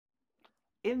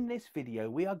In this video,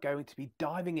 we are going to be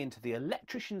diving into the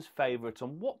electrician's favourite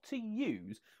on what to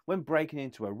use when breaking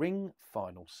into a ring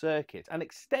final circuit and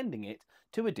extending it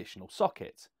to additional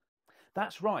sockets.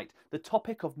 That's right, the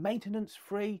topic of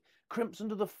maintenance-free, crimps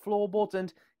under the floorboards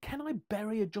and can I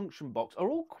bury a junction box are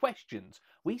all questions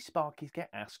we Sparkies get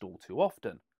asked all too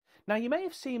often. Now you may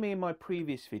have seen me in my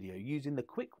previous video using the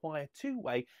Quickwire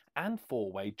 2-way and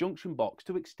 4-way junction box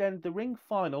to extend the ring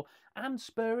final and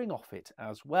spurring off it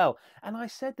as well, and I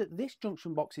said that this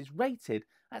junction box is rated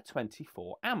at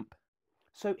 24 amp.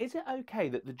 So is it okay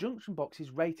that the junction box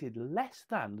is rated less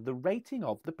than the rating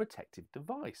of the protective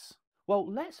device? Well,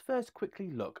 let's first quickly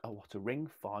look at what a ring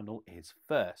final is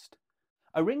first.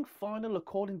 A ring final,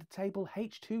 according to table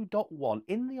H2.1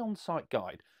 in the on-site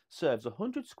guide, serves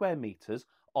 100 square meters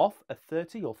off a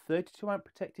 30 or 32 amp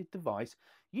protected device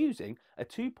using a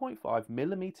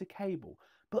 2.5mm cable,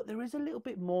 but there is a little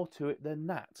bit more to it than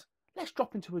that. Let's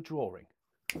drop into a drawing.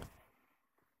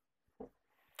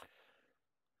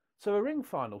 So a ring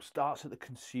final starts at the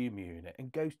consumer unit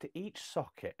and goes to each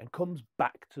socket and comes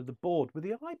back to the board, with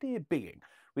the idea being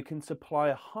we can supply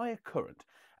a higher current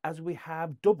as we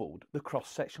have doubled the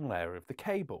cross-sectional area of the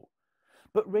cable.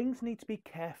 But rings need to be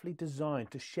carefully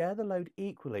designed to share the load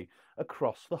equally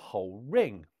across the whole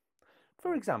ring.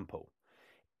 For example,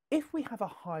 if we have a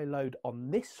high load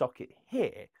on this socket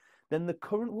here, then the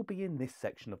current will be in this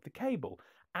section of the cable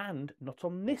and not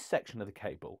on this section of the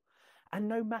cable. And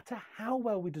no matter how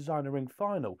well we design a ring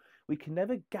final, we can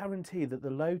never guarantee that the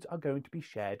loads are going to be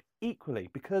shared equally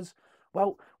because,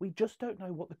 well, we just don't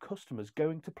know what the customer's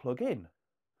going to plug in.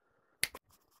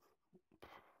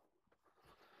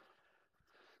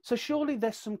 So surely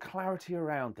there's some clarity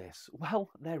around this.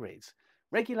 Well, there is.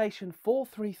 Regulation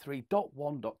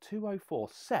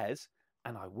 433.1.204 says,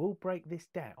 and I will break this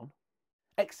down,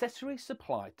 accessories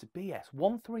supplied to BS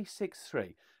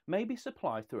 1363 may be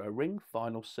supplied through a ring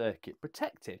final circuit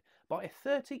protected by a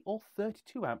 30 or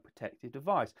 32 amp protective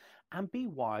device and be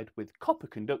wired with copper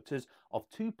conductors of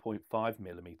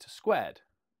 2.5mm squared.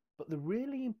 But the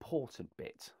really important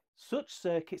bit, such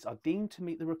circuits are deemed to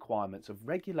meet the requirements of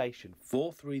Regulation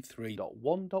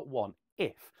 433.1.1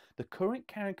 if the current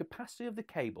carrying capacity of the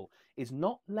cable is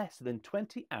not less than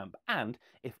 20 amp and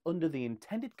if under the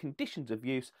intended conditions of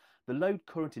use the load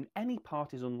current in any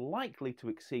part is unlikely to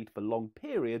exceed for long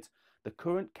periods the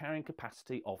current carrying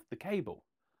capacity of the cable.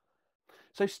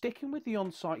 So sticking with the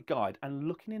on-site guide and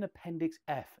looking in Appendix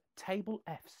F, Table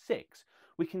F6,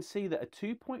 we can see that a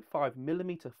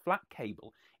 2.5mm flat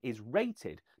cable is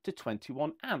rated to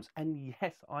 21 amps. And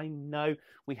yes, I know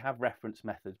we have reference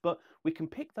methods, but we can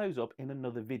pick those up in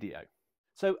another video.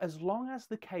 So as long as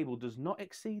the cable does not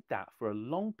exceed that for a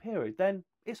long period, then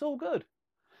it's all good.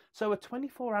 So a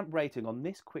 24 amp rating on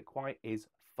this Quickwire is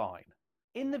fine.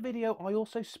 In the video, I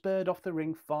also spurred off the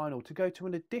ring final to go to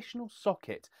an additional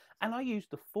socket, and I used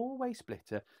the 4-way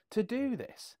splitter to do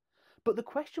this. But the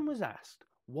question was asked,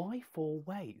 why 4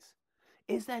 ways?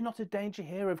 Is there not a danger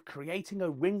here of creating a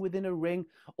ring within a ring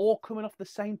or coming off the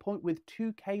same point with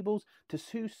 2 cables to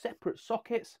 2 separate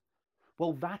sockets?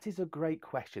 Well, that is a great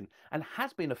question and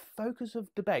has been a focus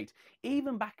of debate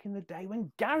even back in the day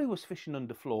when Gary was fishing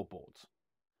under floorboards.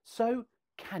 So,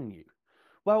 can you?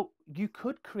 Well, you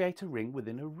could create a ring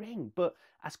within a ring, but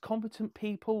as competent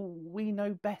people, we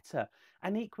know better.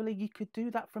 And equally, you could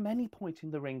do that from any point in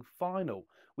the ring final.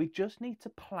 We just need to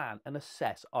plan and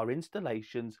assess our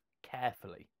installations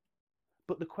carefully.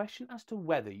 But the question as to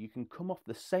whether you can come off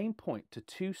the same point to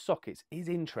 2 sockets is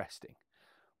interesting.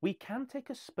 We can take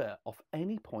a spur off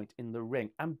any point in the ring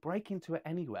and break into it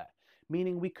anywhere,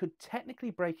 meaning we could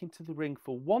technically break into the ring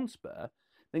for 1 spur,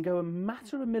 then go a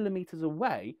matter of millimeters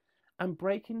away and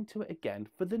break into it again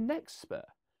for the next spur.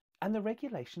 And the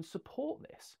regulations support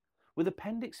this, with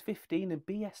Appendix 15 and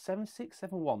BS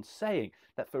 7671 saying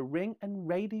that for ring and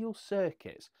radial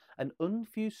circuits, an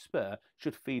unfused spur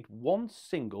should feed 1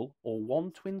 single or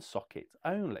 1 twin socket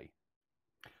only.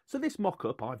 So this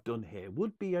mock-up I've done here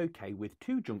would be okay with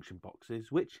 2 junction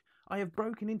boxes which I have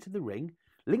broken into the ring,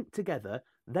 linked together,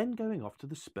 then going off to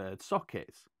the spurred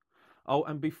sockets. Oh,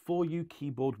 and before you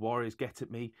keyboard warriors get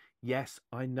at me, yes,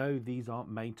 I know these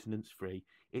aren't maintenance free.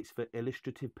 It's for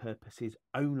illustrative purposes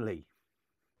only.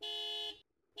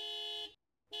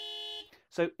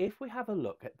 So if we have a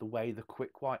look at the way the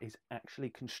Quickwire is actually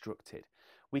constructed,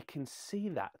 we can see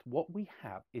that what we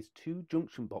have is 2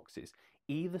 junction boxes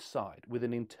either side with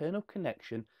an internal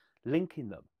connection linking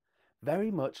them, very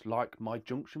much like my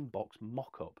junction box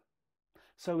mock-up.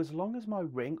 So as long as my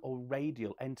ring or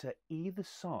radial enter either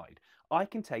side, I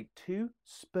can take 2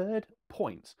 spurred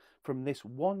points from this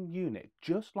one unit,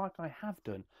 just like I have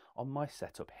done on my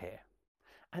setup here.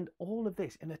 and all of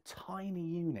this in a tiny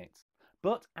unit.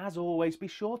 But as always, be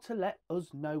sure to let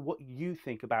us know what you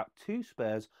think about two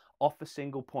spurs off a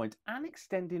single point and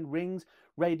extending rings,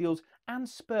 radials and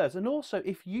spurs, and also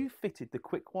if you fitted the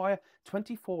Quickwire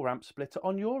 24 amp splitter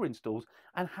on your installs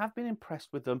and have been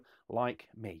impressed with them like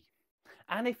me.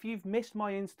 And if you've missed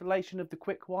my installation of the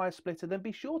Quickwire splitter, then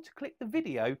be sure to click the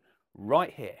video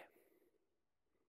right here.